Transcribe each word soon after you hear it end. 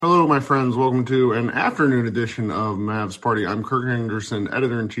my friends. Welcome to an afternoon edition of Mavs Party. I'm Kirk Henderson,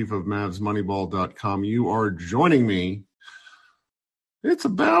 editor-in-chief of MavsMoneyball.com. You are joining me. It's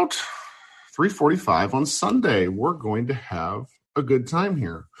about 3:45 on Sunday. We're going to have a good time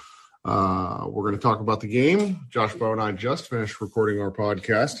here. We're going to talk about the game. Josh Bowe and I just finished recording our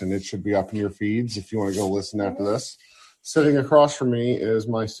podcast, and it should be up in your feeds if you want to go listen after this. Sitting across from me is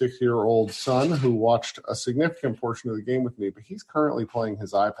my 6-year-old son who watched a significant portion of the game with me, but he's currently playing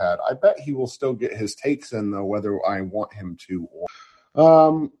his iPad. I bet he will still get his takes in, though, whether I want him to or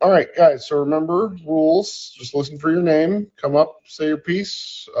all right, guys, so remember rules. Just listen for your name. Come up, say your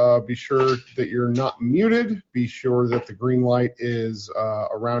piece. Be sure that you're not muted. Be sure that the green light is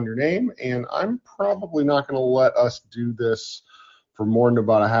around your name. And I'm probably not going to let us do this for more than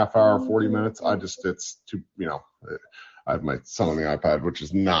about a half hour, 40 minutes. It's too, I have my son on the iPad, which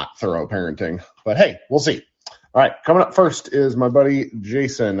is not thorough parenting. But, hey, we'll see. All right, coming up first is my buddy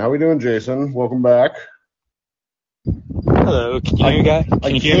Jason. How we doing, Jason? Welcome back. Hello, can you hear me, guys?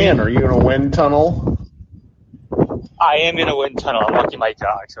 Can you hear me? Are you in a wind tunnel? I am in a wind tunnel. I'm walking my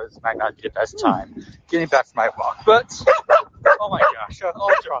dog, so this might not be the best time getting back from my walk. But, oh my gosh,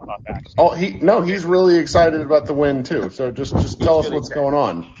 I'll drop off actually. Oh, he's really excited about the win, too. So just tell us what's going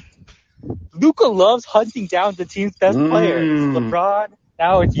on. Luka loves hunting down the team's best players. LeBron,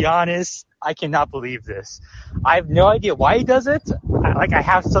 now it's Giannis. I cannot believe this. I have no idea why he does it. I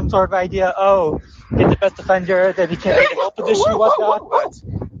have some sort of idea. Get the best defender, then he can't make a help position and whatnot. But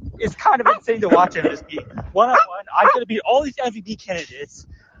it's kind of insane to watch him just be one-on-one. I'm going to beat all these MVP candidates.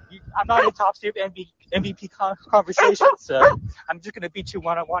 I'm not in the top tier of MVP conversation, so I'm just going to beat you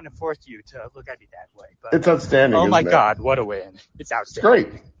one-on-one and force you to look at me that way. But, it's outstanding. Oh, my God, what a win. It's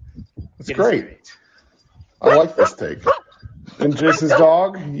outstanding. It's great. I like this take. And Jason's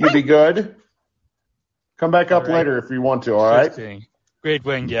dog, you be good. Come back up later if you want to, all right? Great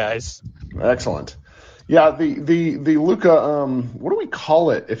win, guys. Excellent. Yeah, the Luka, what do we call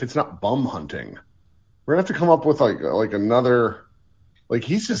it if it's not bum hunting? We're going to have to come up with like another,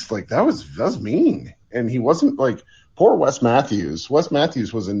 he's just that was mean. And he wasn't poor Wes Matthews. Wes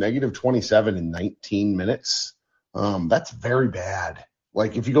Matthews was a negative 27 in 19 minutes. That's very bad.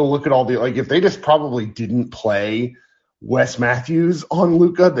 If you go look at all the, if they just probably didn't play Wes Matthews on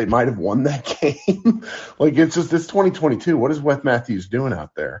Luka, they might have won that game. It's 2022. What is Wes Matthews doing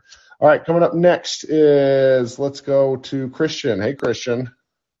out there? All right, coming up next is, let's go to Christian. Hey, Christian.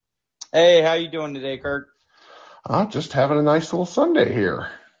 Hey, how you doing today, Kirk? Just having a nice little Sunday here.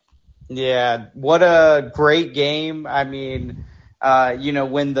 Yeah, what a great game. I mean,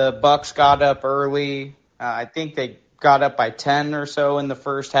 when the Bucks got up early, I think they got up by 10 or so in the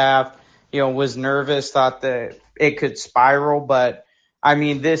first half, was nervous, thought that it could spiral. But, I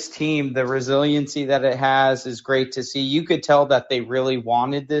mean, this team, the resiliency that it has is great to see. You could tell that they really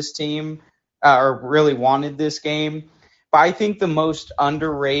wanted this team or really wanted this game. But I think the most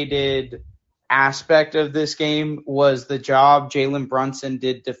underrated aspect of this game was the job Jalen Brunson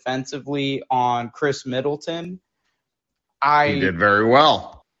did defensively on Chris Middleton. He did very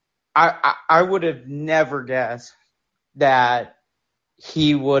well. I would have never guessed that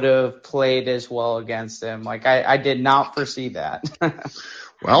he would have played as well against him. I did not foresee that.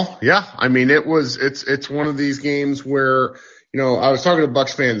 Well, yeah. I mean, it's one of these games where, I was talking to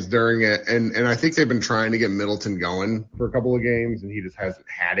Bucks fans during it, and I think they've been trying to get Middleton going for a couple of games, and he just hasn't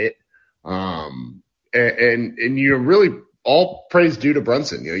had it. And really all praise due to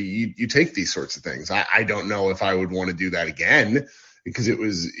Brunson. You take these sorts of things. I don't know if I would want to do that again, because it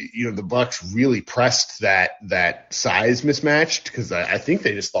was, the Bucks really pressed that size mismatch, because I think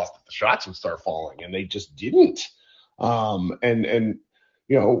they just thought that the shots would start falling, and they just didn't.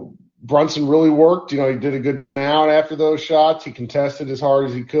 Brunson really worked. He did a good amount after those shots. He contested as hard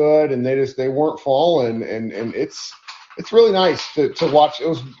as he could, and they weren't falling. And it's really nice to watch. It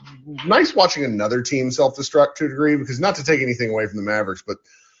was nice watching another team self-destruct to a degree, because not to take anything away from the Mavericks, but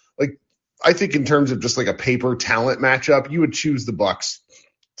I think in terms of just a paper talent matchup, you would choose the Bucks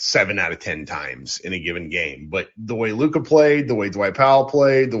 7 out of 10 times in a given game. But the way Luka played, the way Dwight Powell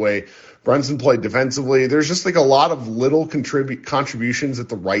played, the way Brunson played defensively, there's just a lot of little contributions at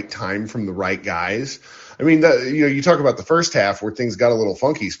the right time from the right guys. I mean, you talk about the first half where things got a little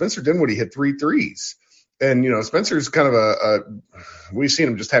funky. Spencer Dinwiddie hit 3 threes. And, Spencer's kind of we've seen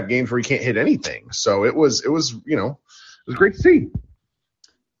him just have games where he can't hit anything. So it was great to see.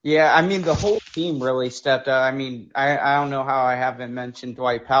 Yeah, I mean, the whole team really stepped up. I mean, I don't know how I haven't mentioned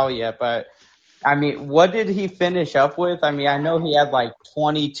Dwight Powell yet, but, I mean, what did he finish up with? I mean, I know he had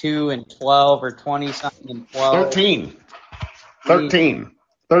 22 and 12 or 20-something and 12.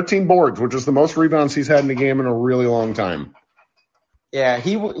 13 boards, which is the most rebounds he's had in a game in a really long time. Yeah,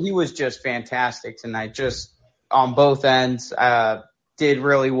 he was just fantastic tonight, just on both ends, did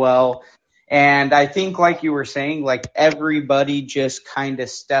really well. And I think, like you were saying, like everybody just kind of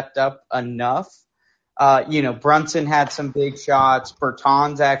stepped up enough. Brunson had some big shots.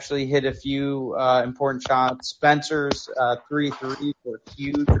 Bertans actually hit a few important shots. Spencer's 3 threes were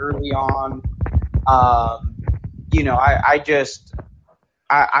huge early on.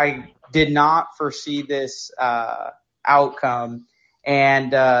 I did not foresee this outcome.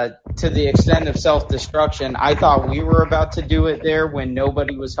 And to the extent of self-destruction, I thought we were about to do it there when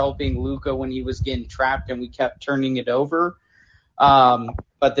nobody was helping Luka when he was getting trapped and we kept turning it over.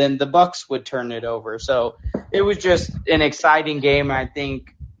 But then the Bucks would turn it over. So it was just an exciting game. I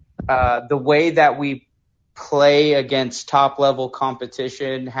think the way that we play against top-level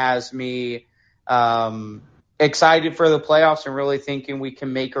competition has me excited for the playoffs and really thinking we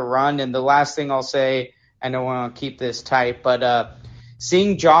can make a run. And the last thing I'll say, I don't want to keep this tight, but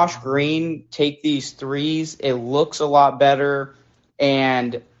seeing Josh Green take these threes, it looks a lot better.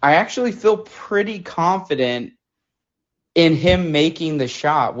 And I actually feel pretty confident in him making the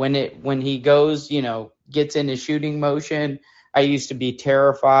shot when he goes, gets into shooting motion. I used to be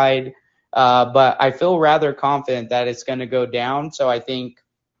terrified, but I feel rather confident that it's going to go down. So I think,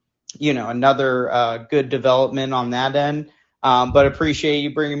 another good development on that end. But appreciate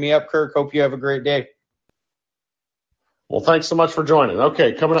you bringing me up, Kirk. Hope you have a great day. Well, thanks so much for joining.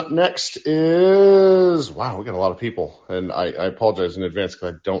 Okay, coming up next is, wow, we got a lot of people, and I apologize in advance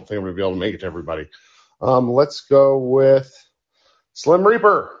because I don't think I'm going to be able to make it to everybody. Let's go with Slim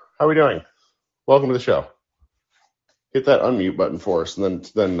Reaper. How are we doing? Welcome to the show. Hit that unmute button for us, and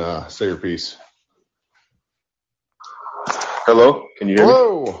then say your piece. Hello, can you hear me?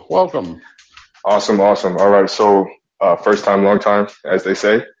 Hello, welcome. Awesome. All right, so first time, long time, as they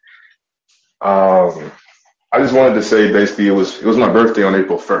say. I just wanted to say basically it was my birthday on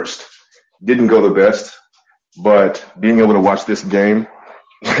April 1st. Didn't go the best, but being able to watch this game,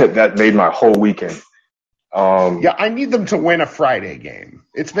 that made my whole weekend. I need them to win a Friday game.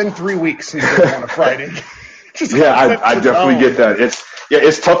 It's been 3 weeks since they won a Friday game. I definitely get that.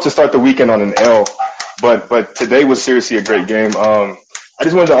 It's tough to start the weekend on an L, but today was seriously a great game. I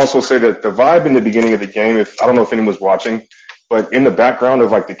just wanted to also say that the vibe in the beginning of the game, I don't know if anyone was watching, but in the background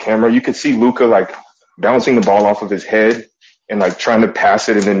of like the camera, you could see Luka like bouncing the ball off of his head and like trying to pass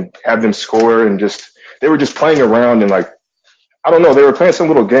it and then have them score, and they were just playing around and like, I don't know, they were playing some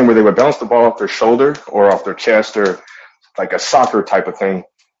little game where they would bounce the ball off their shoulder or off their chest or like a soccer type of thing.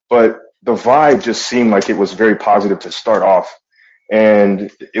 But the vibe just seemed like it was very positive to start off.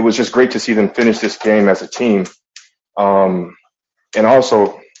 And it was just great to see them finish this game as a team. And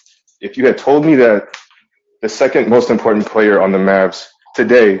also, if you had told me that the second most important player on the Mavs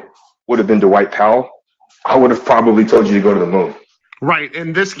today would have been Dwight Powell, I would have probably told you to go to the moon. Right,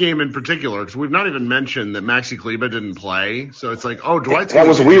 in this game in particular, because we've not even mentioned that Maxi Kleber didn't play. So it's like, Dwight's that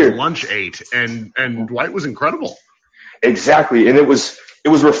was weird. Lunch ate, and Dwight was incredible. Exactly, and it was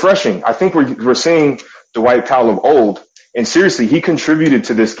refreshing. I think we're seeing Dwight Powell of old, and seriously, he contributed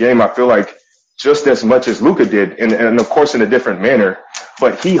to this game, I feel like, just as much as Luka did, and of course in a different manner.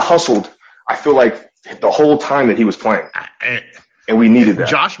 But he hustled, I feel like, the whole time that he was playing. And we needed that.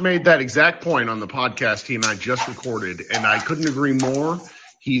 Josh made that exact point on the podcast he and I just recorded, and I couldn't agree more.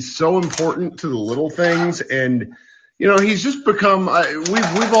 He's so important to the little things, and he's just become.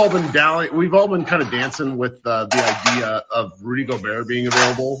 We've all been kind of dancing with the idea of Rudy Gobert being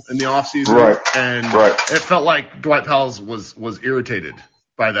available in the offseason, right? And it felt like Dwight Powell was irritated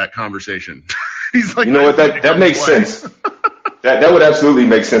by that conversation. He's like, what? That makes sense. That would absolutely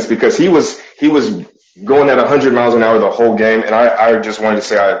make sense because he was going at 100 miles an hour the whole game, and I just wanted to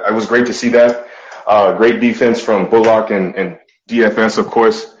say it was great to see that. Great defense from Bullock and DFS, of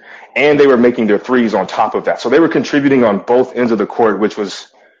course, and they were making their threes on top of that. So they were contributing on both ends of the court, which was,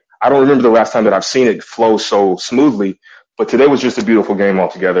 I don't remember the last time that I've seen it flow so smoothly, but today was just a beautiful game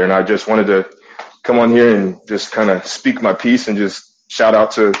altogether, and I just wanted to come on here and just kind of speak my piece and just shout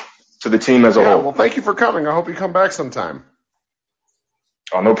out to the team as a whole. Well, thank you for coming. I hope you come back sometime.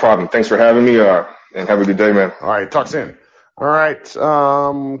 Oh, no problem. Thanks for having me. And have a good day, man. All right, talk soon. All right,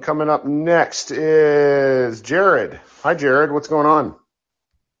 coming up next is Jared. Hi, Jared. What's going on?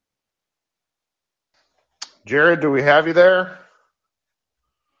 Jared, do we have you there?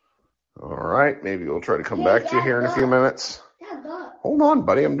 All right, maybe we'll try to come back to you here in a few minutes. Hold on,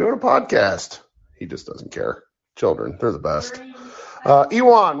 buddy. I'm doing a podcast. He just doesn't care. Children, they're the best.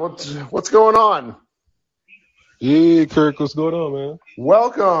 Ewan, what's going on? Hey, Kirk, what's going on, man?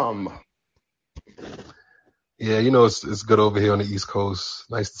 Welcome. Yeah, it's good over here on the East Coast.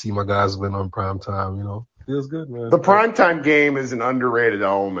 Nice to see my guys win on prime time, feels good, man. The primetime game is an underrated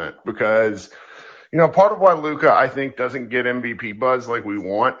element because, part of why Luka, I think, doesn't get MVP buzz like we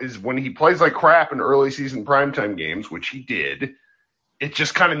want is when he plays like crap in early season primetime games, which he did, it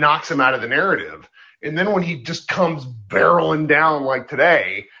just kind of knocks him out of the narrative. And then when he just comes barreling down like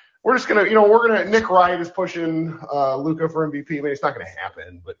today, we're just going to, Nick Wright is pushing Luka for MVP. I mean, it's not going to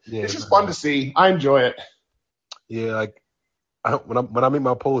happen, but it's just fun to see. I enjoy it. Yeah, like when I make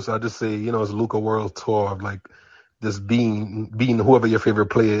my post, I just say, it's Luka World Tour of like just being whoever your favorite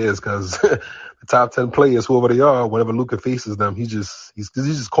player is, because the top 10 players, whoever they are, whenever Luka faces them, he's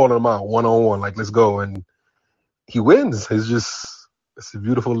just calling them out one-on-one, like, let's go, and he wins. It's a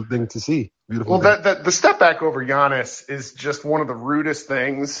beautiful thing to see. Beautiful. Well, the step back over Giannis is just one of the rudest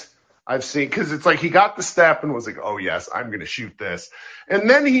things I've seen, because it's like he got the step and was like, oh, yes, I'm going to shoot this. And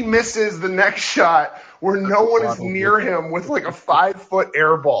then he misses the next shot where no one is near him with like a 5-foot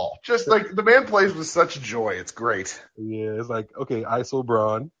air ball. Just like the man plays with such joy. It's great. Yeah, it's like, okay, ISO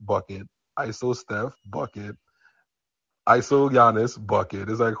Bron, bucket. ISO Steph, bucket. ISO Giannis, bucket.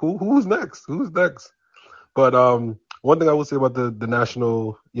 It's like, who's next? Who's next? But one thing I would say about the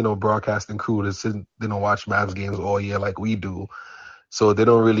national, broadcasting crew is they don't watch Mavs games all year like we do. So they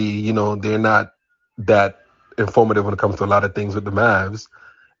don't really, they're not that informative when it comes to a lot of things with the Mavs.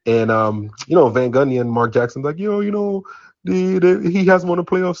 And, Van Gundy and Mark Jackson's like, he has won a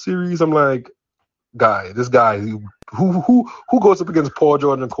playoff series. I'm like, this guy who goes up against Paul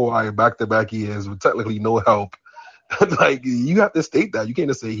George and Kawhi back-to-back years with technically no help. Like, you have to state that. You can't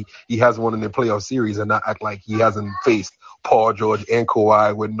just say he hasn't won in the playoff series and not act like he hasn't faced Paul George and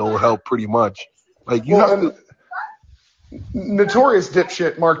Kawhi with no help pretty much. Like, notorious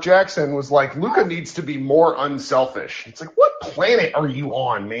dipshit Mark Jackson was like, Luka needs to be more unselfish. It's like, what planet are you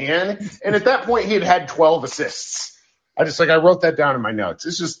on, man? And at that point, he had 12 assists. I wrote that down in my notes.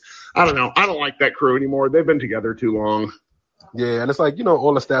 It's just, I don't know. I don't like that crew anymore. They've been together too long. Yeah, and it's like,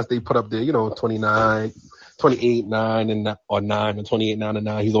 all the stats they put up there, 28, 9, and 28, 9, and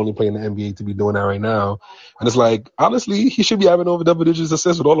 9. He's only playing the NBA to be doing that right now. And it's like, honestly, he should be having over double digits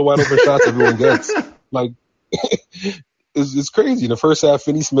assists with all the wide open shots everyone gets. Like, it's crazy. In the first half,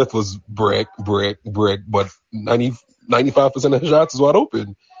 Finney Smith was brick, but 95% of his shots is wide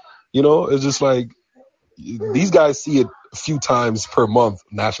open. It's just like, these guys see it a few times per month,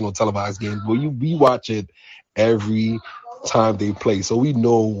 national televised games, but we watch it every time they play. So we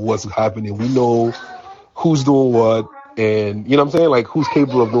know what's happening. We know who's doing what, and you know what I'm saying? Like, who's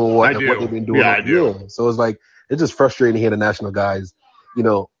capable of doing what and what they've been doing. Yeah, I do. Yeah. So it's like, it's just frustrating to hear the national guys,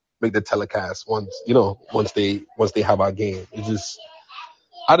 make the telecast once they have our game. It's just,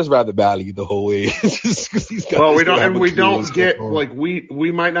 I just rather Bally the whole way. Well, we don't get like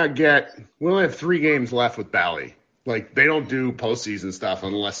we might not get. We only have 3 games left with Bally. Like, they don't do postseason stuff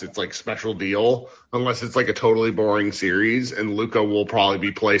unless it's like special deal, unless it's like a totally boring series. And Luka will probably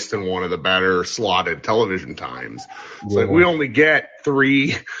be placed in one of the better slotted television times. So like, we only get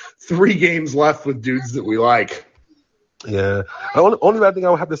three games left with dudes that we like. Yeah. The only bad thing I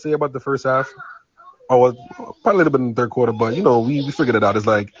would have to say about the first half, or probably a little bit in the third quarter, but we figured it out. It's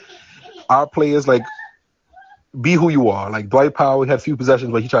like, our players, like, be who you are. Like, Dwight Powell had a few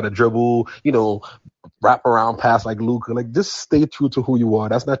possessions where he tried to dribble, wrap around pass like Luka. Like, just stay true to who you are.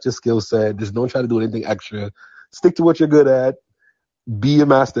 That's not your skill set. Just don't try to do anything extra. Stick to what you're good at. Be a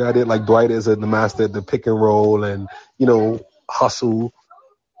master at it, like Dwight is the master at the pick and roll and, hustle.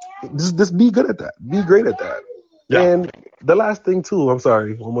 Just be good at that. Be great at that. Yeah. And the last thing, too, I'm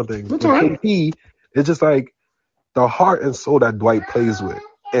sorry, one more thing. That's all right. KP, it's just like the heart and soul that Dwight plays with.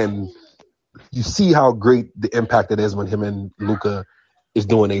 And you see how great the impact it is when him and Luka is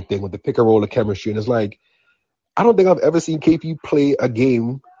doing a thing with the pick and roll, the chemistry. And it's like, I don't think I've ever seen KP play a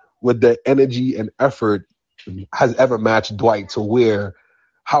game with the energy and effort has ever matched Dwight to where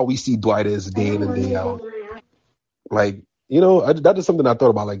how we see Dwight is day in and day out. Like, that is something I thought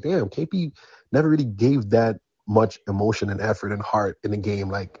about. Like, damn, KP never really gave that much emotion and effort and heart in the game.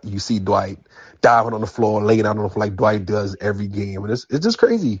 Like, you see Dwight diving on the floor, laying out on the floor like Dwight does every game. And it's just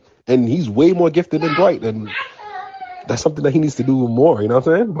crazy. And he's way more gifted than Dwight. And that's something that he needs to do more, you know what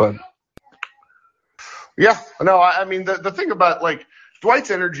I'm saying? But yeah, no, I mean, the thing about, like,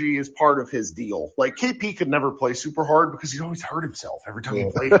 Dwight's energy is part of his deal. Like, KP could never play super hard because he'd always hurt himself every time he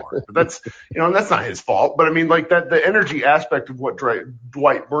played hard. But that's, and that's not his fault. But I mean, like, that the energy aspect of what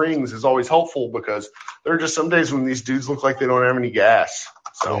Dwight brings is always helpful, because there are just some days when these dudes look like they don't have any gas.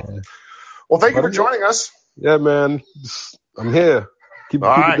 So, well, thank you for joining us. Yeah, man, I'm here. Keep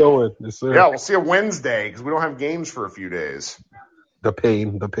it going. Yes, sir. Yeah, we'll see you Wednesday because we don't have games for a few days. The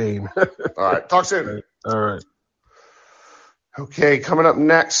pain. All right, talk soon. All right. Okay, coming up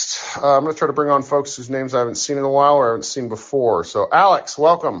next, I'm going to try to bring on folks whose names I haven't seen in a while or haven't seen before. So, Alex,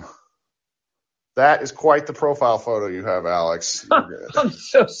 welcome. That is quite the profile photo you have, Alex. I'm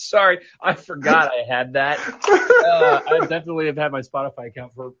so sorry. I forgot I had that. I definitely have had my Spotify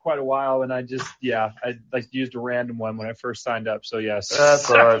account for quite a while, and I used a random one when I first signed up. So, yes. That's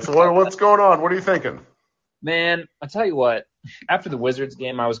all right. So, what's going on? What are you thinking? Man, I'll tell you what. After the Wizards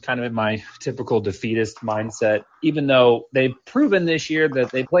game, I was kind of in my typical defeatist mindset, even though they've proven this year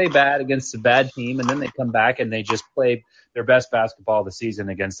that they play bad against a bad team, and then they come back and they just play their best basketball of the season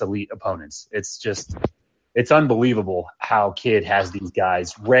against elite opponents. It's unbelievable how Kidd has these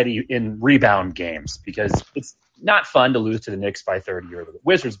guys ready in rebound games, because it's not fun to lose to the Knicks by 30 or the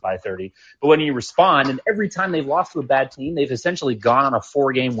Wizards by 30. But when you respond, and every time they've lost to a bad team, they've essentially gone on a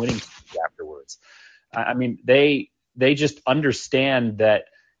 4-game winning streak afterwards. I mean, they just understand that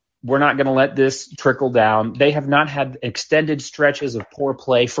we're not going to let this trickle down. They have not had extended stretches of poor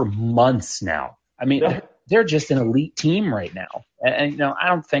play for months now. I mean, they're just an elite team right now. And I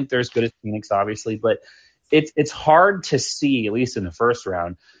don't think they're as good as Phoenix, obviously, but it's hard to see, at least in the first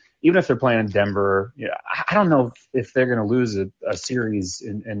round, even if they're playing in Denver. I don't know if they're going to lose a series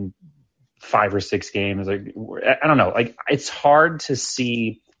in 5 or 6 games. Like, I don't know. Like, it's hard to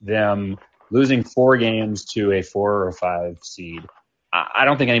see them losing 4 games to a 4 or 5 seed. I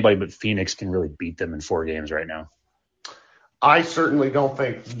don't think anybody but Phoenix can really beat them in 4 games right now. I certainly don't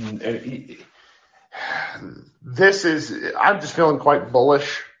think I'm just feeling quite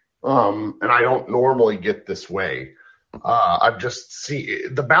bullish, and I don't normally get this way. I've just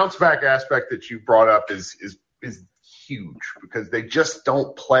seen the bounce back aspect that you brought up is huge, because they just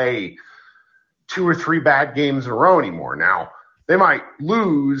don't play 2 or 3 bad games in a row anymore. Now, they might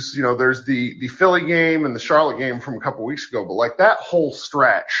lose, there's the Philly game and the Charlotte game from a couple weeks ago, but like that whole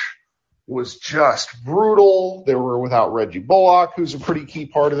stretch was just brutal. They were without Reggie Bullock, who's a pretty key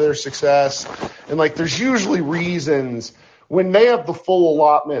part of their success. And like, there's usually reasons when they have the full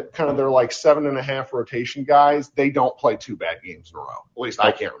allotment, kind of their like 7.5 rotation guys, they don't play 2 bad games in a row. At least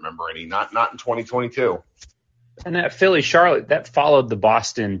I can't remember any, not in 2022. And that Philly-Charlotte, that followed the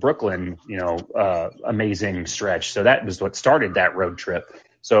Boston-Brooklyn, amazing stretch. So that was what started that road trip.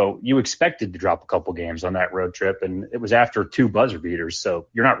 So you expected to drop a couple games on that road trip, and it was after 2 buzzer beaters. So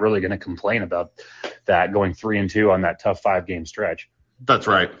you're not really going to complain about that, going 3-2 on that tough 5-game stretch. That's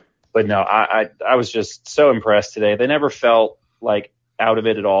right. But no, I was just so impressed today. They never felt like out of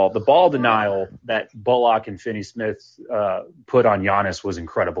it at all. The ball denial that Bullock and Finney-Smith put on Giannis was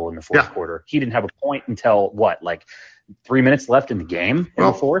incredible in the fourth quarter. He didn't have a point until 3 minutes left in the game in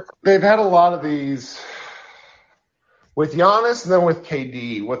the fourth? They've had a lot of these with Giannis and then with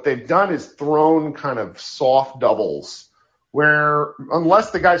KD. What they've done is thrown kind of soft doubles where,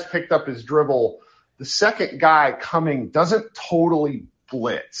 unless the guy's picked up his dribble, the second guy coming doesn't totally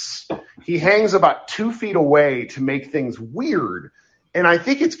blitz. He hangs about 2 feet away to make things weird. And I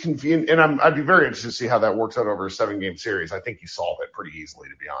think it's convenient, and I'd be very interested to see how that works out over a 7-game series. I think you solve it pretty easily,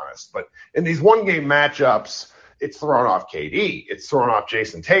 to be honest. But in these 1-game matchups, it's thrown off KD. It's thrown off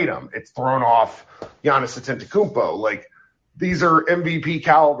Jason Tatum. It's thrown off Giannis Antetokounmpo. Like, these are MVP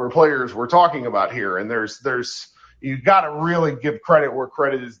caliber players we're talking about here. And there's you've got to really give credit where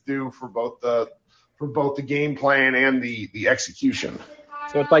credit is due for both the game plan and the execution.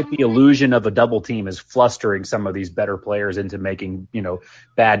 So it's like the illusion of a double team is flustering some of these better players into making,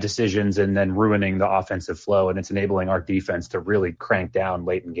 bad decisions and then ruining the offensive flow. And it's enabling our defense to really crank down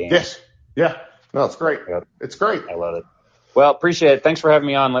late in games. Yes. Yeah. No, it's great. Yep. It's great. I love it. Well, appreciate it. Thanks for having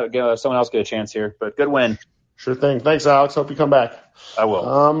me on. Let someone else get a chance here, but good win. Sure thing. Thanks, Alex. Hope you come back. I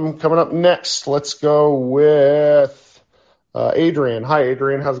will. Coming up next, let's go with Adrian. Hi,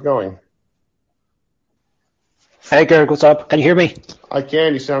 Adrian. How's it going? Hey, Kirk, what's up? Can you hear me? I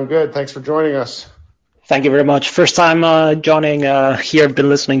can. You sound good. Thanks for joining us. Thank you very much. First time joining here. I've been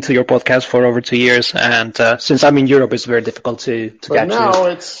listening to your podcast for over 2 years, and since I'm in Europe, it's very difficult to catch you. Now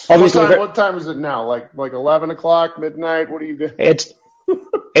it's what time is it now? Like 11 o'clock, midnight? What are you doing?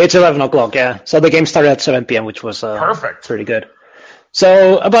 It's 11 o'clock, yeah. So the game started at 7 p.m., which was perfect. Pretty good.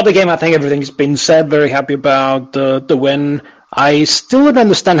 So about the game, I think everything's been said. Very happy about the win. I still don't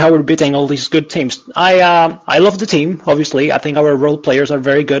understand how we're beating all these good teams. I love the team, obviously. I think our role players are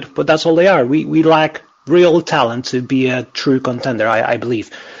very good, but that's all they are. We lack real talent to be a true contender, I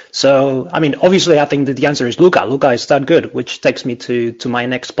believe. So, I mean, obviously, I think that the answer is Luka. Luka is that good, which takes me to my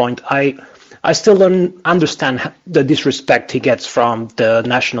next point. I still don't understand the disrespect he gets from the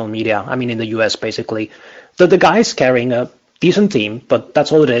national media. I mean, in the U.S., basically. The guy's carrying a decent team, but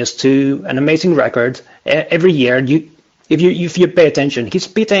that's all it is, to an amazing record. Every year, if you pay attention, he's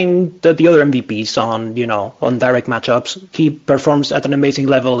beating the other MVPs on direct matchups. He performs at an amazing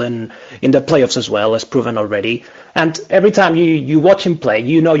level in the playoffs as well, as proven already. And every time you watch him play,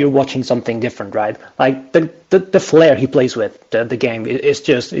 you're watching something different, right? Like the flair he plays with, the game is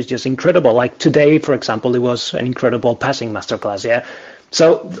just incredible. Like today, for example, it was an incredible passing masterclass. Yeah.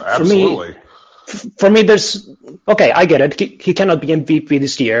 So Absolutely. For me, I get it. He cannot be MVP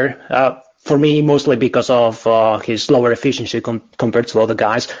this year. For me, mostly because of his lower efficiency compared to other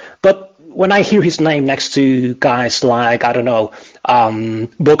guys. But when I hear his name next to guys like, I don't know,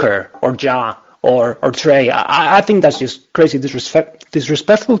 Booker or Ja or Trey, I think that's just crazy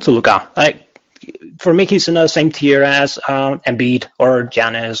disrespectful to Luka. For me, he's in the same tier as Embiid or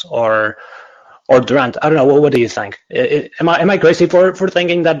Giannis or Durant. I don't know. What do you think? Am I crazy for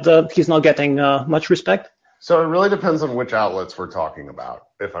thinking that he's not getting much respect? So it really depends on which outlets we're talking about,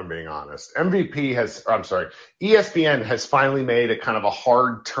 if I'm being honest. ESPN has finally made a kind of a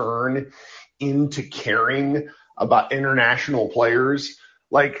hard turn into caring about international players.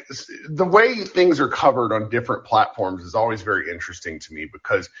 Like, the way things are covered on different platforms is always very interesting to me,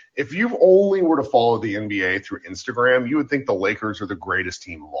 because if you only were to follow the NBA through Instagram, you would think the Lakers are the greatest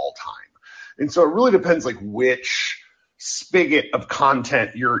team of all time. And so it really depends, like, which spigot of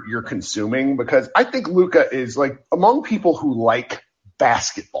content you're consuming, because I think Luka is, like, among people who like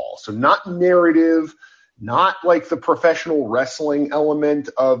basketball, so not narrative, not like the professional wrestling element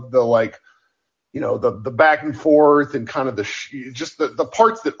of the, like, the back and forth and kind of the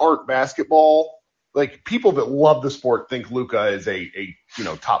parts that aren't basketball. Like, people that love the sport think Luka is a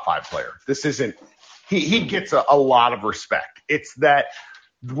top 5 player. This isn't. He gets a lot of respect. It's that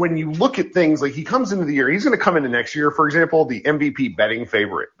when you look at things, like, he comes into the year, he's going to come into next year, for example, the MVP betting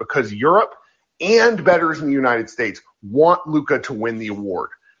favorite, because Europe and bettors in the United States want Luka to win the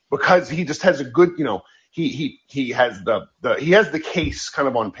award, because he just has a good, he has the case kind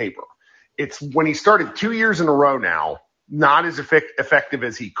of on paper. It's when he started 2 years in a row now, not as effective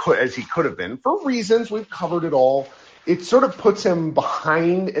as he could have been, for reasons we've covered it all. It sort of puts him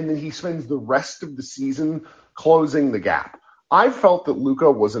behind, and then he spends the rest of the season closing the gap. I felt that Luka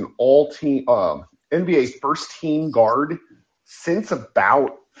was an all-team NBA first-team guard since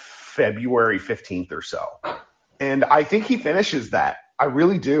about February 15th or so. And I think he finishes that. I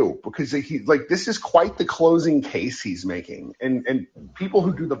really do, because this is quite the closing case he's making. And people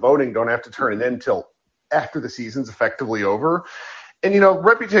who do the voting don't have to turn it in until after the season's effectively over. And,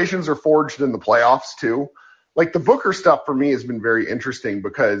 reputations are forged in the playoffs too. Like, the Booker stuff for me has been very interesting,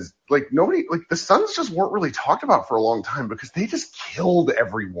 because, like, the Suns just weren't really talked about for a long time because they just killed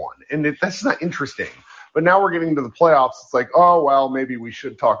everyone. And that's not interesting. But now we're getting to the playoffs. It's like, oh, well, maybe we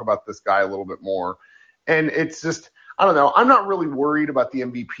should talk about this guy a little bit more. And it's just, I don't know. I'm not really worried about the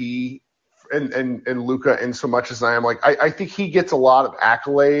MVP and Luka in so much as I am. Like, I think he gets a lot of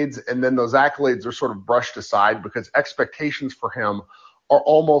accolades, and then those accolades are sort of brushed aside because expectations for him are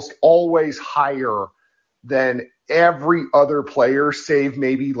almost always higher than every other player, save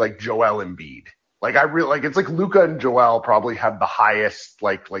maybe like Joel Embiid. Like, it's like Luka and Joel probably have the highest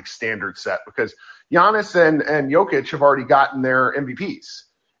like standard set, because Giannis and Jokic have already gotten their MVPs.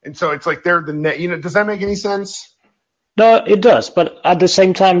 And so it's like they're the net. Does that make any sense? No, it does. But at the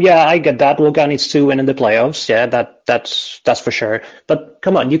same time, yeah, I get that. Luka needs to win in the playoffs. Yeah, that's for sure. But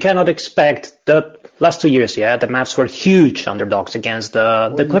come on, you cannot expect the last 2 years. Yeah, the Mavs were huge underdogs against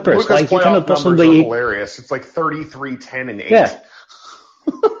the Clippers. Luka's like, you cannot possibly. Are hilarious. It's like 33, 10, and 8. Yeah.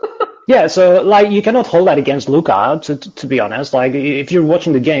 Yeah, so like you cannot hold that against Luka. To be honest, like if you're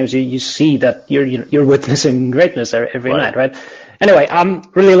watching the games, you see that you're witnessing greatness every night, right? Anyway, I'm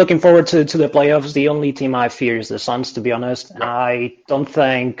really looking forward to the playoffs. The only team I fear is the Suns, to be honest. Yep. I don't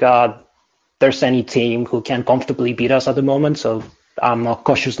think there's any team who can comfortably beat us at the moment, so I'm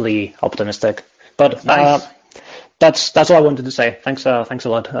cautiously optimistic. But nice. That's all I wanted to say. Thanks a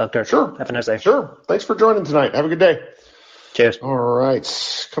lot, Dirk. Sure. Have a nice day. Sure. Thanks for joining tonight. Have a good day. Cheers. All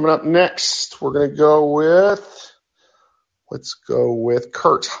right. Coming up next, we're going to go with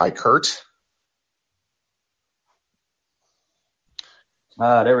Kurt. Hi, Kurt.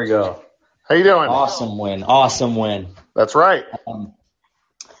 There we go. How you doing? Awesome win. That's right.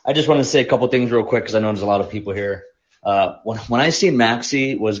 I just want to say a couple things real quick because I know there's a lot of people here. When I seen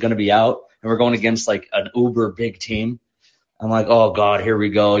Maxey was going to be out and we're going against like an uber big team, I'm like, oh, God, here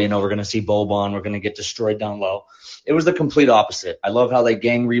we go. We're going to see Boban. We're going to get destroyed down low. It was the complete opposite. I love how they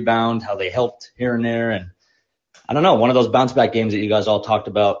gang rebound, how they helped here and there. And I don't know, one of those bounce-back games that you guys all talked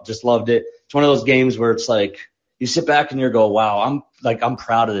about, just loved it. It's one of those games where it's like you sit back and you go, wow, I'm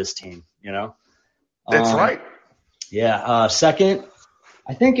proud of this team, That's right. Yeah. Second,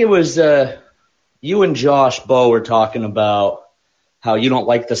 I think it was you and Josh Bo were talking about how you don't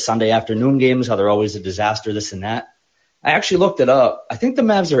like the Sunday afternoon games, how they're always a disaster, this and that. I actually looked it up. I think the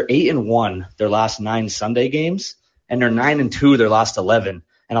Mavs are 8-1 their last 9 Sunday games, and they're 9-2 their last 11.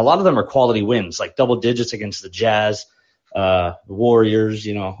 And a lot of them are quality wins, like double digits against the Jazz, the Warriors,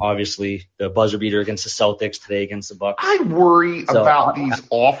 obviously the buzzer beater against the Celtics today against the Bucks. I worry about these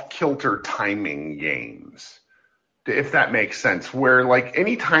off-kilter timing games, if that makes sense, where like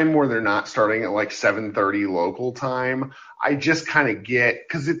any time where they're not starting at like 7:30 local time, I just kind of get,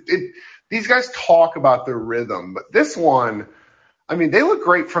 because these guys talk about their rhythm, but this one, I mean, they look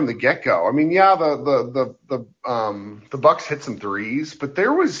great from the get-go. I mean, yeah, the Bucks hit some threes, but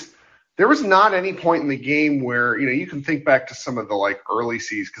there was not any point in the game where, you can think back to some of the like early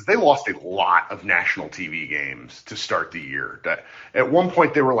seasons, because they lost a lot of national TV games to start the year. At one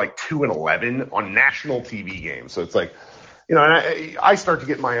point they were like 2-11 on national TV games. So it's like, and I start to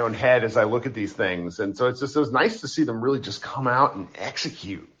get in my own head as I look at these things. And so it was nice to see them really just come out and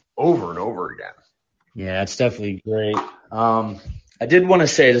execute over and over again. Yeah, it's definitely great. I did want to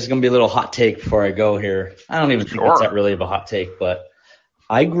say this is going to be a little hot take before I go here. I don't even think it's that really of a hot take, but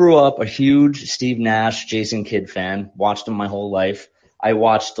I grew up a huge Steve Nash, Jason Kidd fan, watched him my whole life. I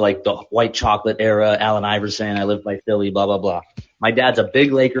watched like the white chocolate era, Allen Iverson. I lived by Philly, blah, blah, blah. My dad's a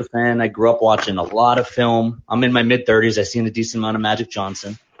big Laker fan. I grew up watching a lot of film. I'm in my mid-30s. I've seen a decent amount of Magic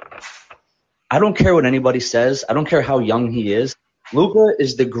Johnson. I don't care what anybody says. I don't care how young he is. Luka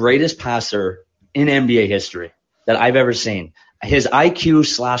is the greatest passer in NBA history that I've ever seen. His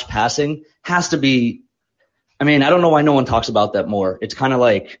IQ/passing has to be, I don't know why no one talks about that more. It's kind of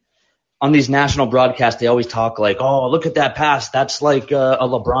like on these national broadcasts, they always talk like, oh, look at that pass. That's like a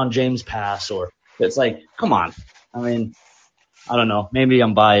LeBron James pass. Or it's like, come on. I don't know. Maybe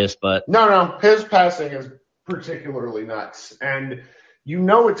I'm biased, but. No. His passing is particularly nuts. And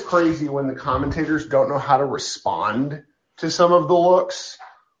it's crazy when the commentators don't know how to respond to some of the looks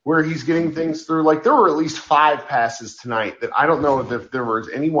where he's getting things through. Like, there were at least 5 passes tonight that I don't know if there was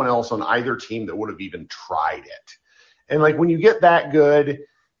anyone else on either team that would have even tried it. And, like, when you get that good,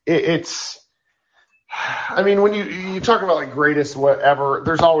 when you talk about, like, greatest whatever,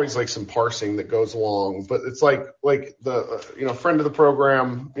 there's always, like, some parsing that goes along. But it's like the, friend of the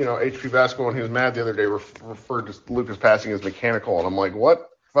program, HP Basketball, when he was mad the other day, referred to Luka's passing as mechanical. And I'm like, what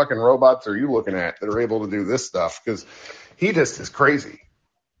fucking robots are you looking at that are able to do this stuff? Because he just is crazy.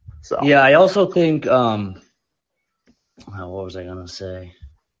 So. Yeah, I also think what was I gonna say?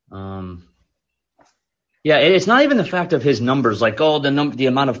 Yeah, it's not even the fact of his numbers, like the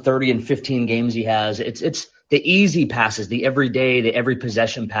amount of 30 and 15 games he has. It's the easy passes, the everyday, the every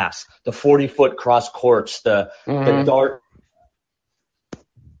possession pass, the 40-foot cross courts, the dart.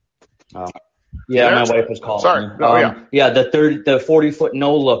 My wife was calling. Sorry. The 40-foot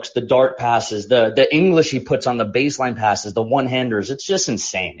no looks, the dart passes, the English he puts on the baseline passes, the one-handers. It's just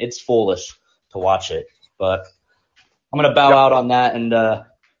insane. It's foolish to watch it. But I'm gonna bow out on that, and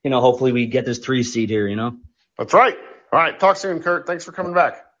hopefully we get this 3 seed here. That's right. All right. Talk soon, Kurt. Thanks for coming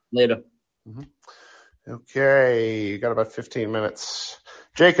back. Later. Mm-hmm. Okay, you got about 15 minutes.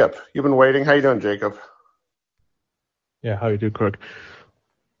 Jacob, you've been waiting. How you doing, Jacob? Yeah, how you do, Kirk?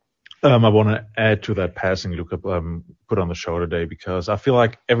 I want to add to that passing Luka put on the show today, because I feel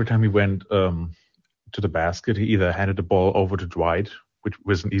like every time he went to the basket, he either handed the ball over to Dwight, which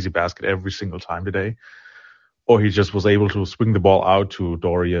was an easy basket every single time today, or he just was able to swing the ball out to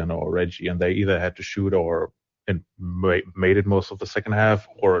Dorian or Reggie, and they either had to shoot and made it most of the second half,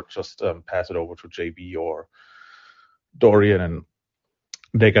 or just pass it over to JB or Dorian, and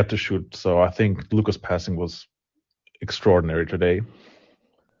they got to shoot. So I think Luka's passing was extraordinary today.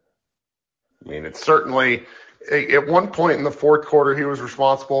 It's certainly, at one point in the fourth quarter, he was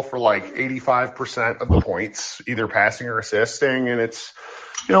responsible for like 85% of the points, either passing or assisting. And it's,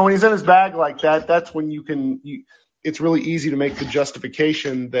 when he's in his bag like that, that's when it's really easy to make the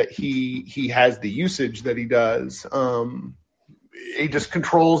justification that he has the usage that he does. He just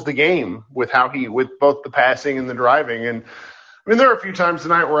controls the game with both the passing and the driving. And there are a few times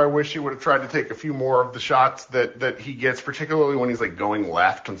tonight where I wish he would have tried to take a few more of the shots that he gets, particularly when he's like going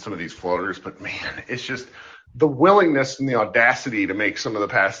left on some of these floaters. But man, it's just the willingness and the audacity to make some of the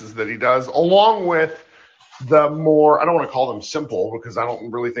passes that he does, along with the more, I don't want to call them simple, because I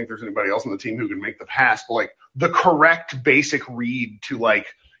don't really think there's anybody else on the team who can make the pass, but like the correct basic read to a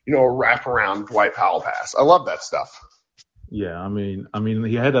wraparound Dwight Powell pass. I love that stuff. Yeah,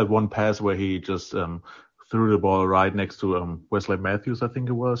 he had that one pass where he just threw the ball right next to Wesley Matthews, I think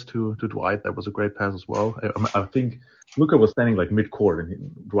it was, to Dwight. That was a great pass as well. I think Luka was standing like mid-court,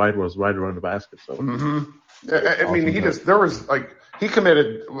 and Dwight was right around the basket. So, awesome. There was He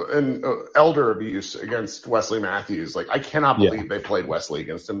committed an elder abuse against Wesley Matthews. Like, I cannot believe they played Wesley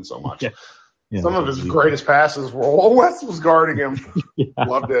against him so much. Yeah, Some of his greatest passes were while Wes was guarding him.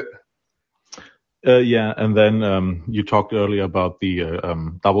 Loved it. And then you talked earlier about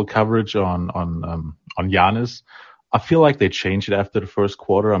the double coverage on Giannis. I feel like they changed it after the first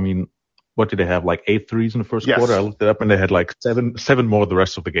quarter. I mean, what did they have? Like 8 threes in the first quarter? I looked it up, and they had like seven more the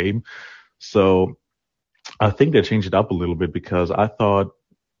rest of the game. So I think they changed it up a little bit because I thought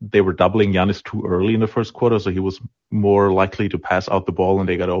they were doubling Giannis too early in the first quarter, so he was more likely to pass out the ball and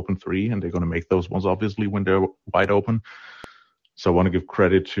they got an open three, and they're going to make those ones obviously when they're wide open. So I want to give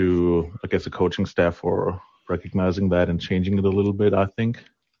credit to, I guess, the coaching staff for recognizing that and changing it a little bit, I think.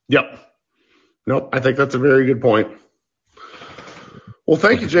 Yep. Nope, I think that's a very good point. Well,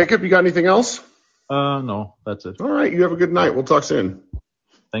 thank you, Jacob. You got anything else? No, that's it. All right, you have a good night. We'll talk soon.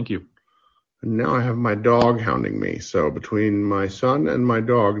 Thank you. And now I have my dog hounding me. So between my son and my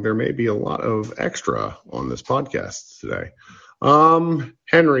dog, there may be a lot of extra on this podcast today.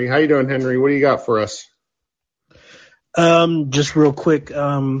 Henry, how you doing, Henry? What do you got for us? Just real quick,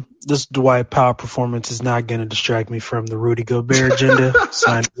 this Dwight Powell performance is not going to distract me from the Rudy Gobert agenda.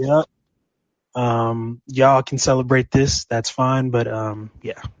 Sign me up. Y'all can celebrate this. That's fine. But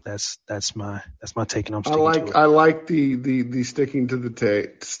yeah, that's my take, and I'm sticking to it. I like the sticking to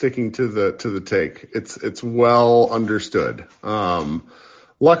the take. It's well understood.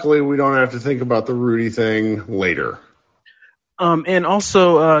 Luckily, we don't have to think about the Rudy thing later. And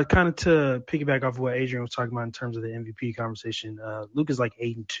also, kind of to piggyback off of what Adrian was talking about in terms of the MVP conversation, Luke is like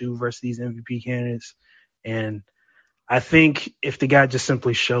 8-2 versus these MVP candidates. And I think if the guy just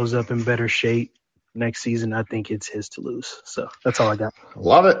simply shows up in better shape next season, I think it's his to lose. So that's all I got.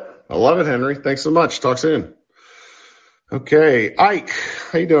 Love it. I love it, Henry. Thanks so much. Talk soon. Okay. Ike.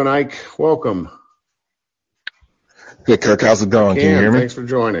 How you doing, Ike? Welcome. Good, Kirk. How's it going? Can you hear me? Thanks for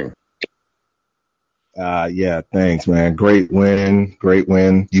joining. Yeah, thanks, man. Great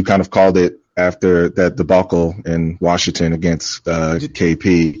win. You kind of called it after that debacle in Washington against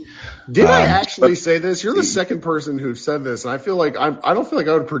KP. Did I actually say this? You're the second person who said this, and I feel like I don't feel like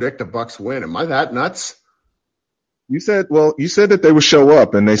I would predict a Bucks win. Am I that nuts? You said that they would show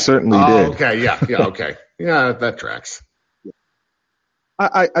up, and they certainly did. Okay, yeah, okay. Yeah, that tracks.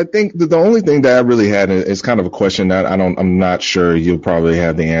 I think the only thing that I really had is kind of a question that I'm not sure you'll probably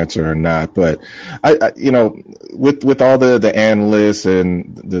have the answer or not, but I with all the analysts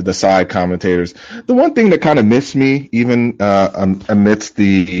and the side commentators, the one thing that kind of missed me even amidst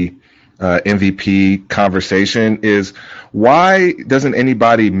the MVP conversation is why doesn't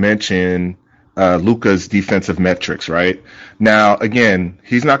anybody mention Luka's defensive metrics, right? Now, again,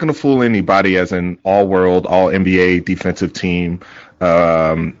 he's not going to fool anybody as an all-world, all-NBA defensive team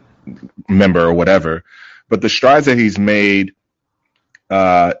member or whatever, but the strides that he's made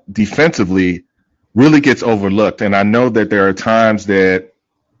defensively really gets overlooked. And I know that there are times that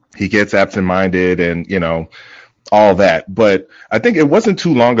he gets absent-minded and, all that. But I think it wasn't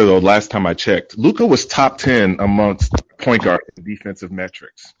too long ago, last time I checked, Luka was top 10 amongst point guard defensive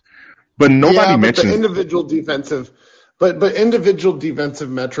metrics. But nobody mentioned the individual defensive. But individual defensive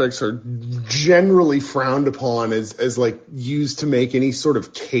metrics are generally frowned upon as like used to make any sort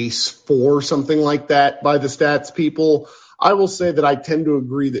of case for something like that by the stats people. I will say that I tend to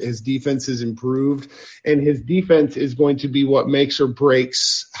agree that his defense has improved, and his defense is going to be what makes or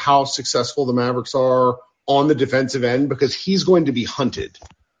breaks how successful the Mavericks are on the defensive end, because he's going to be hunted.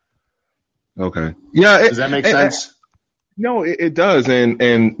 Okay. Yeah. Does that make sense? No, it does.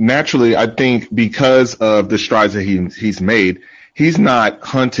 And naturally, I think because of the strides that he's made, he's not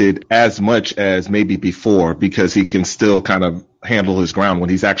hunted as much as maybe before, because he can still kind of handle his ground when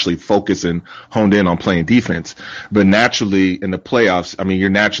he's actually focused and honed in on playing defense. But naturally in the playoffs, I mean,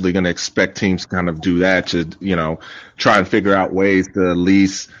 you're naturally going to expect teams to kind of do that to, try and figure out ways to at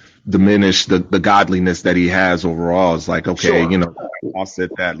least diminish the godliness that he has overall. It's like, okay, sure, offset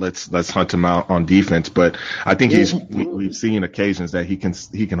that. Let's hunt him out on defense. But I think we've seen occasions that he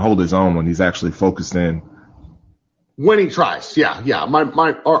can hold his own when he's actually focused in. When he tries. Yeah.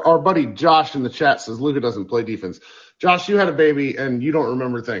 Our buddy Josh in the chat says Luka doesn't play defense. Josh, you had a baby and you don't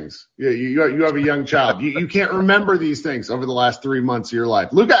remember things. You have a young child. You can't remember these things over the last 3 months of your life.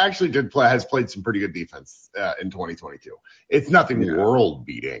 Luka actually has played some pretty good defense in 2022. It's nothing world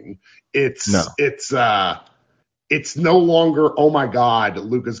beating. It's no longer, oh my God,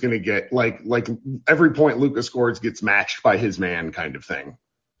 Luka's going to get like every point Luka scores gets matched by his man kind of thing.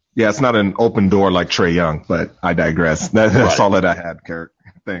 Yeah, it's not an open door like Trae Young, but I digress. That's right. All that I had, Kirk.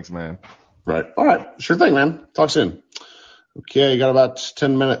 Thanks, man. Right. All right. Sure thing, man. Talk soon. Okay, got about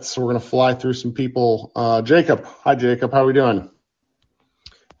 10 minutes, so we're going to fly through some people. Jacob. Hi, Jacob. How are we doing?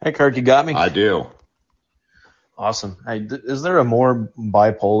 Hey, Kirk, you got me? I do. Awesome. Hey, is there a more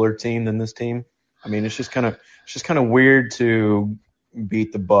bipolar team than this team? I mean, it's just kind of weird to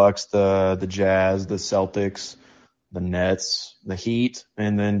beat the Bucks, the Jazz, the Celtics, the Nets, the Heat,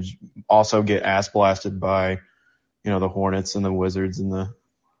 and then also get ass blasted by, the Hornets and the Wizards and the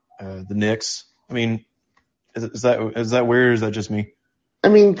Knicks. I mean, is that weird, or is that just me? I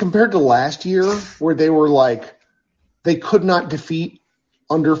mean, compared to last year, where they were they could not defeat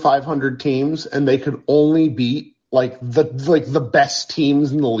under 500 teams, and they could only beat the best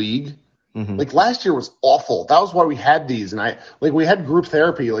teams in the league. Mm-hmm. Last year was awful. That was why we had these, and we had group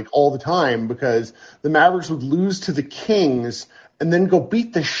therapy all the time because the Mavericks would lose to the Kings and then go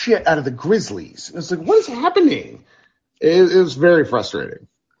beat the shit out of the Grizzlies. And it's what is happening? It was very frustrating.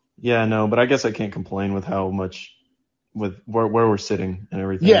 Yeah, no, but I guess I can't complain with how much with where we're sitting and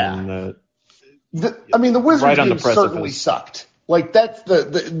everything. Yeah. And, the Wizards right on the game certainly precipice. sucked. That's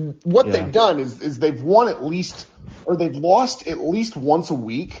what they've done is they've won they've lost at least once a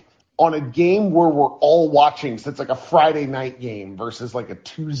week on a game where we're all watching. So it's a Friday night game versus a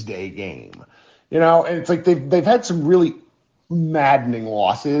Tuesday game, and it's they've had some really maddening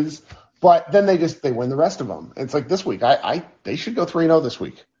losses, but then they win the rest of them. It's this week. They should go 3-0 this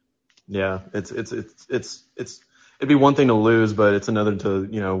week. Yeah, it's it'd be one thing to lose, but it's another to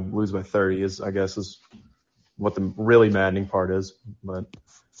lose by 30 is what the really maddening part is. But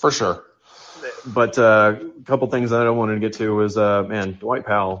for sure. But a couple things that I wanted to get to was Dwight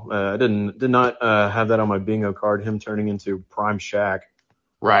Powell. I did not have that on my bingo card. Him turning into prime Shaq.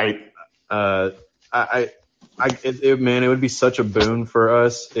 Right. It would be such a boon for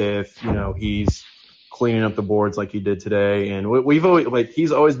us if he's cleaning up the boards like he did today. And we've always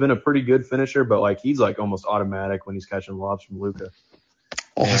he's always been a pretty good finisher, but he's almost automatic when he's catching lobs from Luka.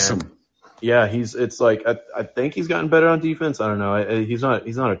 Awesome. And, yeah, I think he's gotten better on defense. I don't know. He's not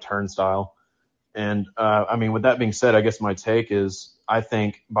a turnstile. And with that being said, I guess my take is I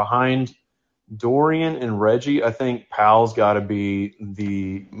think behind Dorian and Reggie, I think Powell's got to be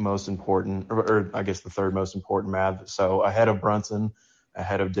the most important, or I guess the third most important Mav. So ahead of Brunson,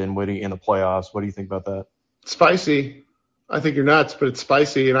 ahead of Dinwiddie in the playoffs. What do you think about that? Spicy. I think you're nuts, but it's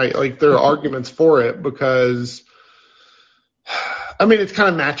spicy, and there are arguments for it because. It's kind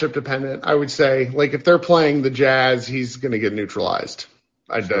of matchup dependent, I would say. If they're playing the Jazz, he's going to get neutralized.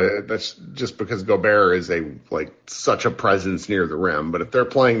 That's just because Gobert is such a presence near the rim. But if they're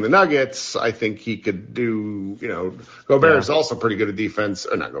playing the Nuggets, I think he could do, Gobert is also pretty good at defense.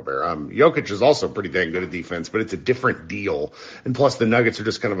 Or not Gobert. Jokic is also pretty dang good at defense, but it's a different deal. And plus the Nuggets are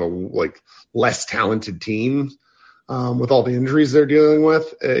just kind of a less talented team. With all the injuries they're dealing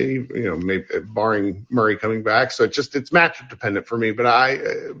with, maybe barring Murray coming back. So it's matchup dependent for me,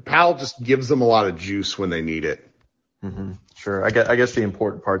 but Powell just gives them a lot of juice when they need it. Mm-hmm. Sure. I guess the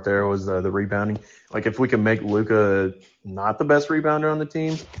important part there was the rebounding. If we can make Luka not the best rebounder on the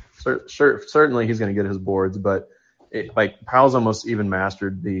team, certainly he's going to get his boards, but Powell's almost even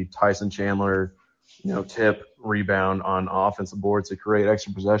mastered the Tyson Chandler, tip rebound on offensive boards to create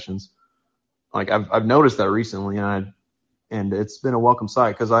extra possessions. I've noticed that recently, and it's been a welcome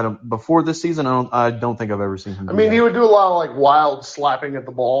sight because before this season I don't think I've ever seen him. He would do a lot of wild slapping at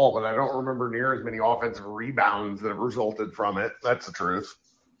the ball, but I don't remember near as many offensive rebounds that have resulted from it. That's the truth.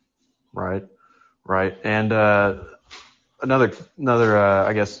 Right. And another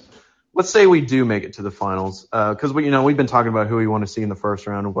I guess let's say we do make it to the finals because we've been talking about who we want to see in the first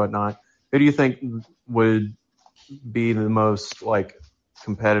round and whatnot. Who do you think would be the most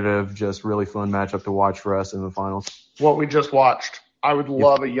competitive, just really fun matchup to watch for us in the finals? What we just watched. I would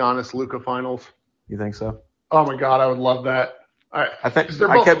love a Giannis Luka finals. You think so? Oh my God, I would love that. I think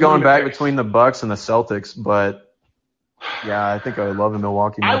I kept going back between the Bucks and the Celtics, but yeah, I think I would love the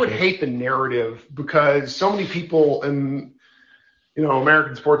Milwaukee matchup. I would hate the narrative because so many people in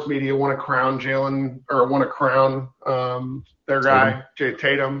American sports media want to crown their guy,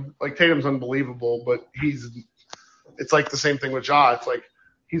 Tatum. Tatum's unbelievable, but it's the same thing with Ja. It's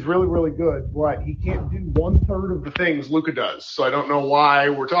he's really, really good, but he can't do 1/3 of the things Luka does. So I don't know why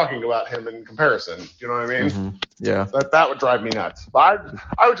we're talking about him in comparison. You know what I mean? Mm-hmm. Yeah. That would drive me nuts. But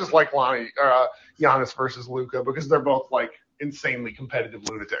I would just like Giannis versus Luka because they're both insanely competitive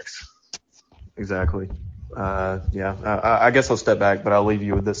lunatics. Exactly. I guess I'll step back, but I'll leave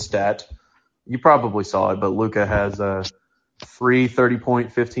you with this stat. You probably saw it, but Luka has 3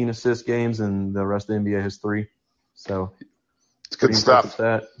 30-point, 15-assist games, and the rest of the NBA has 3. So it's good stuff.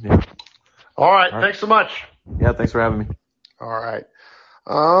 Yeah. All right. Thanks so much. Yeah. Thanks for having me. All right.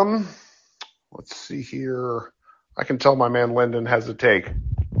 Let's see here. I can tell my man Lyndon has a take.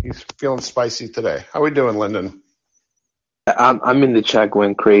 He's feeling spicy today. How we doing, Lyndon? I'm in the chat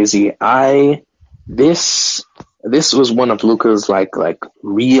going crazy. This was one of Luka's like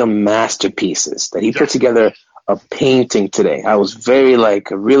real masterpieces that he put together a painting today. I was very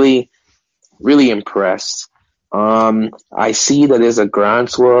really impressed. I see that there's a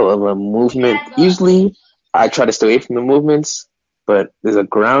groundswell of a movement. Usually I try to stay away from the movements, but there's a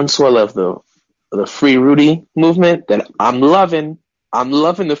groundswell of the Free Rudy movement that I'm loving. I'm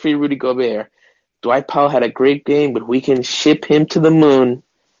loving the Free Rudy Gobert. Dwight Powell had a great game, but we can ship him to the moon.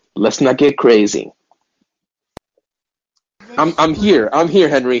 Let's not get crazy. I'm here,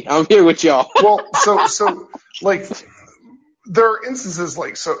 Henry. I'm here with y'all. Well, so like there are instances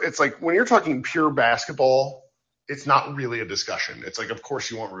it's like when you're talking pure basketball, it's not really a discussion. It's like, of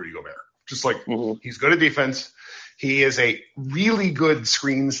course you want Rudy Gobert. Just like he's good at defense. He is a really good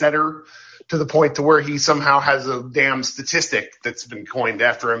screen setter to the point to where he somehow has a damn statistic that's been coined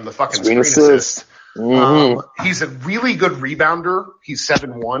after him, the fucking screen assist. He's a really good rebounder. He's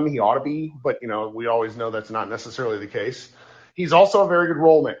 7'1". He ought to be, but we always know that's not necessarily the case. He's also a very good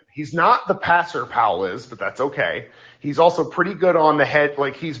role man. He's not the passer Powell is, but that's okay. He's also pretty good on the head.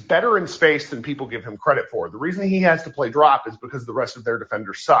 Like, he's better in space than people give him credit for. The reason he has to play drop is because the rest of their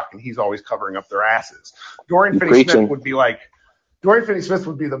defenders suck, and he's always covering up their asses. Dorian Finney-Smith would be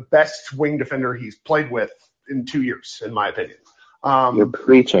the best wing defender he's played with in 2 years, in my opinion. You're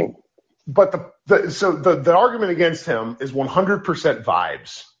preaching. But the argument against him is 100%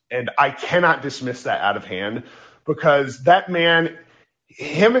 vibes, and I cannot dismiss that out of hand because that man,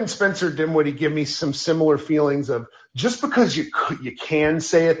 him and Spencer Dinwiddie give me some similar feelings of just because you can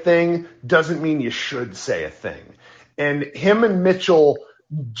say a thing doesn't mean you should say a thing. And him and Mitchell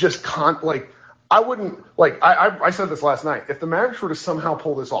just I said this last night. If the Mavericks were to somehow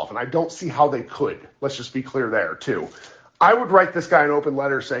pull this off, and I don't see how they could, let's just be clear there too, I would write this guy an open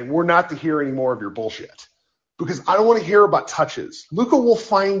letter saying, we're not to hear any more of your bullshit because I don't want to hear about touches. Luka will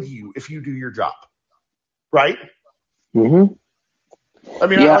find you if you do your job. Right? Mm-hmm. I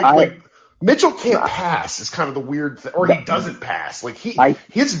mean, Mitchell can't pass is kind of the weird thing, or he doesn't pass. Like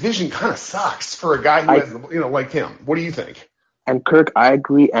his vision kind of sucks for a guy who has, like him. What do you think? And Kirk, I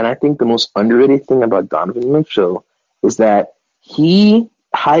agree. And I think the most underrated thing about Donovan Mitchell is that he,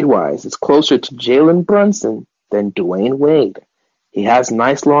 height-wise, is closer to Jalen Brunson than Dwayne Wade. He has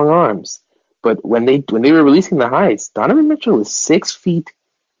nice long arms. But when they were releasing the heights, Donovan Mitchell is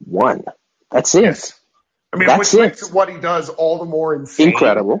 6'1". That's it. Yes. I mean, which makes what he does all the more insane.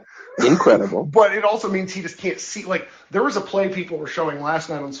 Incredible. But it also means he just can't see. Like, there was a play people were showing last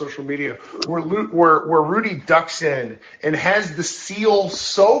night on social media where Rudy ducks in and has the seal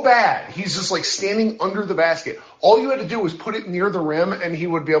so bad, he's just like standing under the basket. All you had to do was put it near the rim and he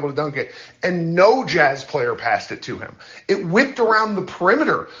would be able to dunk it. And no Jazz player passed it to him. It whipped around the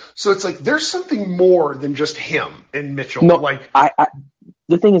perimeter. So it's like there's something more than just him and Mitchell. No,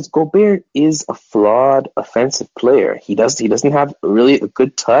 the thing is, Gobert is a flawed offensive player. He doesn't have really a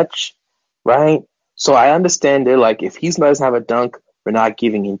good touch, right? So I understand they're like, if he doesn't have a dunk, we're not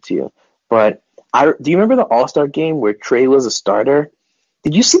giving him to you. But do you remember the All-Star game where Trey was a starter?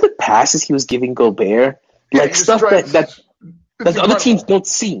 Did you see the passes he was giving Gobert? Like stuff that the other teams don't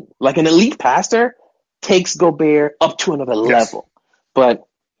see. Like an elite passer takes Gobert up to another level. But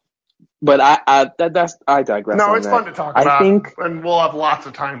I digress. No, on it's that. fun to talk about, and we'll have lots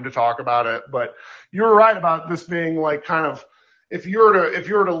of time to talk about it. But you're right about this being like kind of if you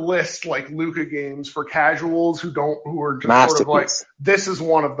were to list like Luka games for casuals who are just sort of like this is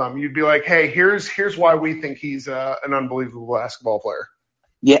one of them. You'd be like, hey, here's why we think he's an unbelievable basketball player.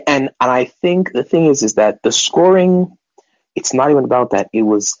 Yeah, and I think the thing is that the scoring, it's not even about that. It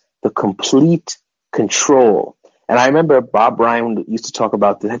was the complete control. And I remember Bob Ryan used to talk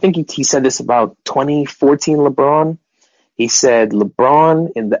about this. I think he said this about 2014 LeBron. He said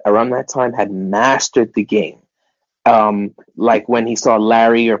LeBron around that time had mastered the game, like when he saw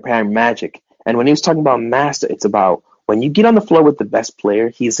Larry or Perry Magic. And when he was talking about master, it's about when you get on the floor with the best player,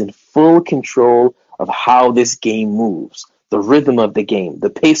 he's in full control of how this game moves, the rhythm of the game, the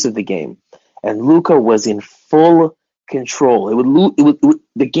pace of the game. And Luka was in full control.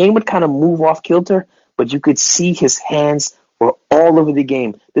 The game would kind of move off kilter, but you could see his hands were all over the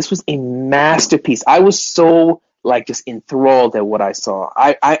game. This was a masterpiece. I was so just enthralled at what I saw.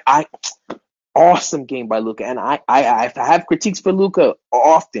 I awesome game by Luka, and I have critiques for Luka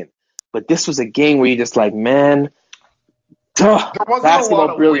often, but this was a game where you're just like, man, there wasn't a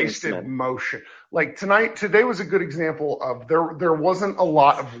lot of wasted motion. Like today was a good example of there wasn't a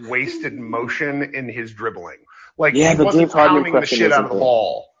lot of wasted motion in his dribbling. Like he wasn't pounding the shit out of the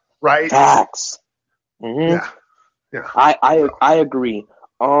ball, right? Facts. Mm-hmm. Yeah. I agree.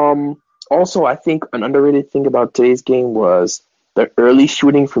 Also, I think an underrated thing about today's game was the early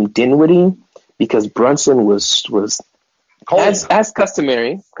shooting from Dinwiddie, because Brunson was as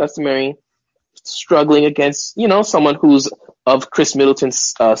customary struggling against someone who's of Chris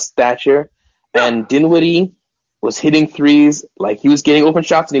Middleton's stature, and Dinwiddie was hitting threes, like he was getting open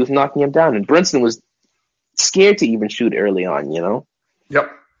shots and he was knocking him down, and Brunson was scared to even shoot early on.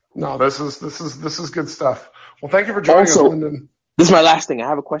 Yep. No, this is good stuff. Well, thank you for joining us, Lyndon. This is my last thing. I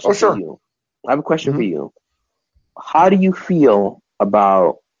have a question for you. For you. How do you feel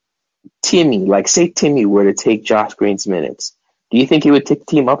about Timmy? Like, say Timmy were to take Josh Green's minutes. Do you think he would take the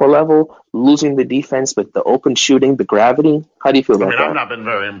team up a level, losing the defense, but the open shooting, the gravity? How do you feel about that? I've not been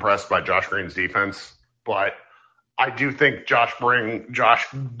very impressed by Josh Green's defense, but I do think Josh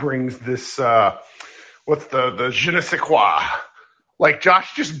brings this what's the je ne sais quoi. Like,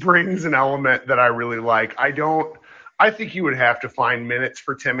 Josh just brings an element that I really like. I think you would have to find minutes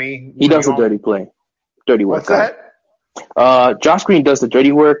for Timmy. He does the dirty work. What's that? Josh Green does the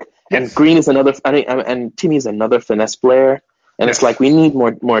dirty work, and Green is another, and Timmy is another finesse player. And it's like, we need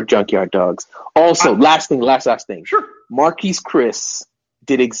more junkyard dogs. Also, last thing. Sure. Marquise Chris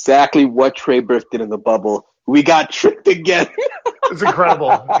did exactly what Trey Burke did in the bubble. We got tricked again. It's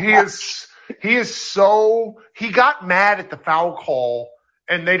incredible. He got mad at the foul call,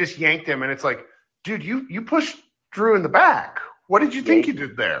 and they just yanked him. And it's like, dude, you pushed Drew in the back. What did you think you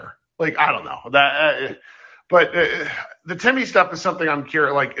did there? Like, I don't know but the Timmy stuff is something I'm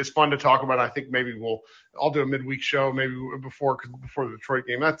curious. Like, it's fun to talk about. I think maybe I'll do a midweek show maybe before the Detroit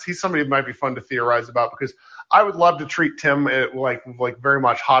game. He's somebody that might be fun to theorize about, because I would love to treat Tim like very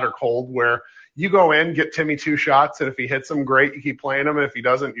much hot or cold, where you go in, get Timmy 2 shots, and if he hits them, great, you keep playing him, and if he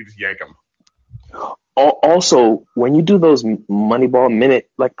doesn't, you just yank him. Also, when you do those Moneyball Minute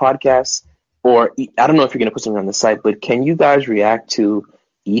podcasts, or I don't know if you're going to put something on the site, but can you guys react to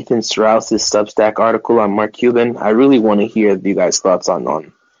Ethan Strauss's Substack article on Mark Cuban? I really want to hear you guys' thoughts on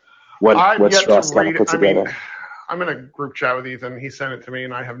what Strauss kind of put together. I'm in a group chat with Ethan. He sent it to me,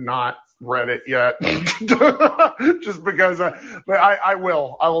 and I have not read it yet. Just because, but I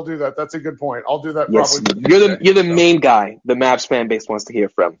will. I will do that. That's a good point. I'll do that. Yes, probably. You're the main guy the Mavs fan base wants to hear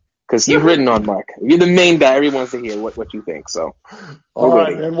from, because you've written on Mark. You're the main guy. Everyone wants to hear what you think. So, all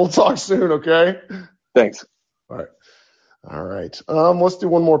right, man. We'll talk soon. Okay. Thanks. All right. Let's do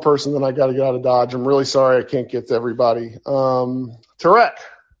one more person, then I got to get out of Dodge. I'm really sorry I can't get to everybody. Tarek,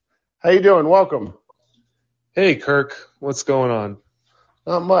 how you doing? Welcome. Hey, Kirk. What's going on?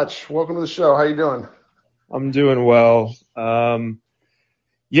 Not much. Welcome to the show. How you doing? I'm doing well.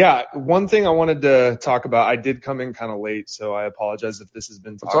 Yeah, one thing I wanted to talk about, I did come in kind of late, so I apologize if this has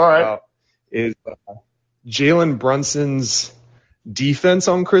been talked about, is Jalen Brunson's defense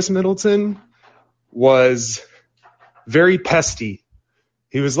on Chris Middleton was very pesty.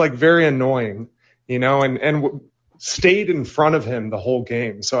 He was very annoying, and stayed in front of him the whole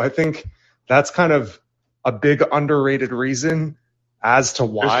game. So I think that's kind of a big underrated reason as to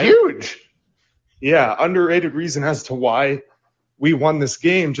why. It's huge. Yeah, underrated reason as to why we won this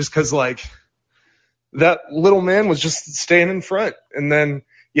game, just because that little man was just staying in front. And then,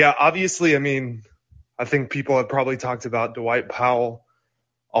 yeah, obviously, I think people have probably talked about Dwight Powell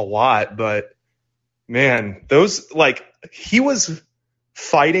a lot, but man, he was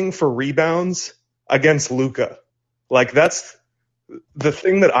fighting for rebounds against Luka. That's the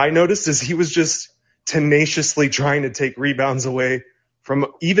thing that I noticed, is he was just tenaciously trying to take rebounds away from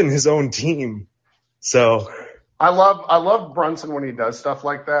even his own team. So I love Brunson when he does stuff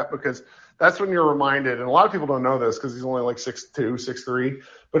like that, because that's when you're reminded, and a lot of people don't know this because he's only 6'2", 6'3",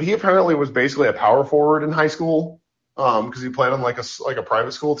 but he apparently was basically a power forward in high school, because he played on a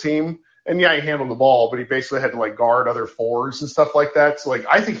private school team. And yeah, he handled the ball, but he basically had to guard other fours and stuff like that. So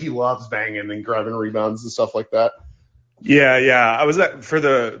I think he loves banging and grabbing rebounds and stuff like that. Yeah. I was for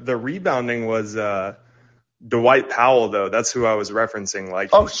the rebounding was Dwight Powell, though. That's who I was referencing.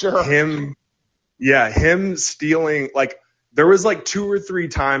 Oh, sure. Him stealing. There was 2 or 3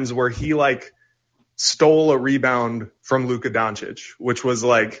 times where he stole a rebound from Luka Doncic, which was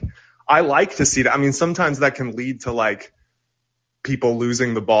I like to see that. Sometimes that can lead to people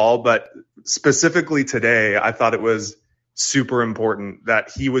losing the ball, but specifically today, I thought it was super important that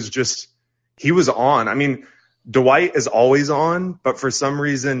he was on. Dwight is always on, but for some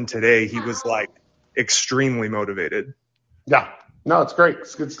reason today he was extremely motivated. Yeah, no, it's great.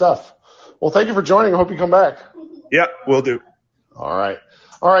 It's good stuff. Well, thank you for joining. I hope you come back. Yeah, will do. All right,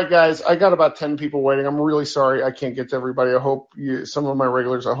 guys. I got about 10 people waiting. I'm really sorry I can't get to everybody. I hope some of my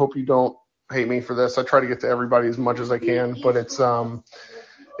regulars, I hope you don't hate me for this. I try to get to everybody as much as I can, but it's doing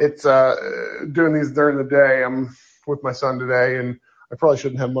these during the day. I'm with my son today, and I probably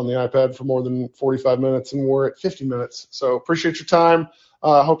shouldn't have them on the iPad for more than 45 minutes, and we're at 50 minutes. So appreciate your time.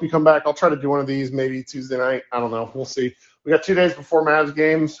 Hope you come back. I'll try to do one of these maybe Tuesday night. I don't know. We'll see. We got 2 days before Mavs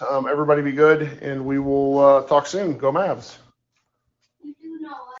games. Everybody be good, and we will talk soon. Go Mavs.